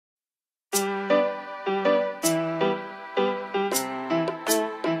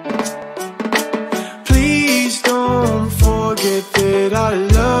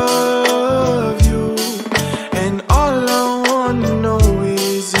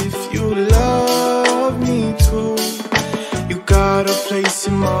you love me too. You got a place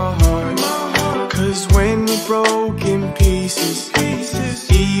in my heart, 'cause when you broke in pieces,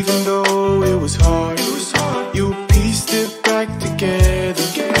 even though it was hard, you pieced it back together.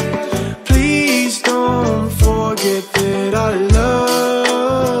 Please don't forget that I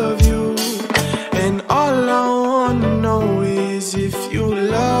love you, and all I wanna know is if you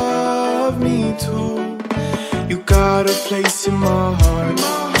love me too. You got a place in my heart,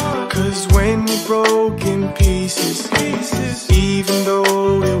 'cause when you broke in pieces, even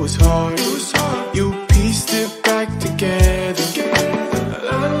though it was hard, you pieced it back together.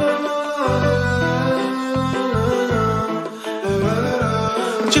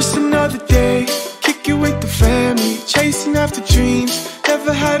 Just another day, kick it with the family, chasing after dreams.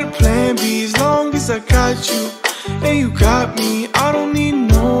 Never had a plan B, as long as I got you and you got me. I don't need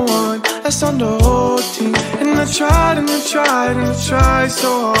no one, that's on the whole team. And I tried and I tried and I tried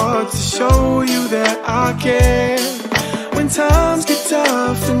so hard to show you that I care. When times get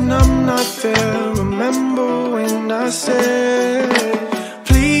tough and I'm not there, remember when I said,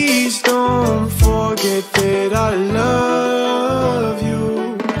 please don't forget that I love you.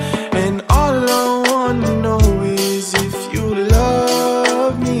 And all I wanna know is if you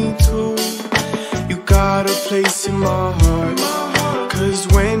love me too. You got a place in my heart, 'cause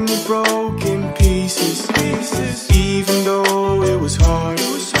when you broke in pieces, even though it was hard,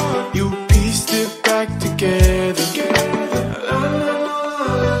 you pieced it back together.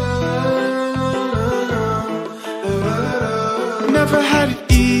 Never had it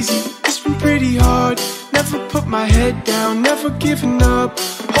easy, it's been pretty hard. Never put my head down, never giving up,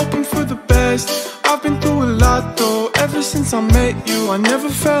 hoping for the best. I've been through a lot though, ever since I met you, I never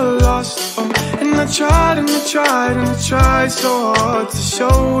felt lost. And I tried and I tried and I tried so hard to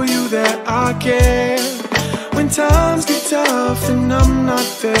show you that I care. When times get tough and I'm not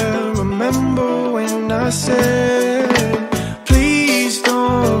there, remember when I said,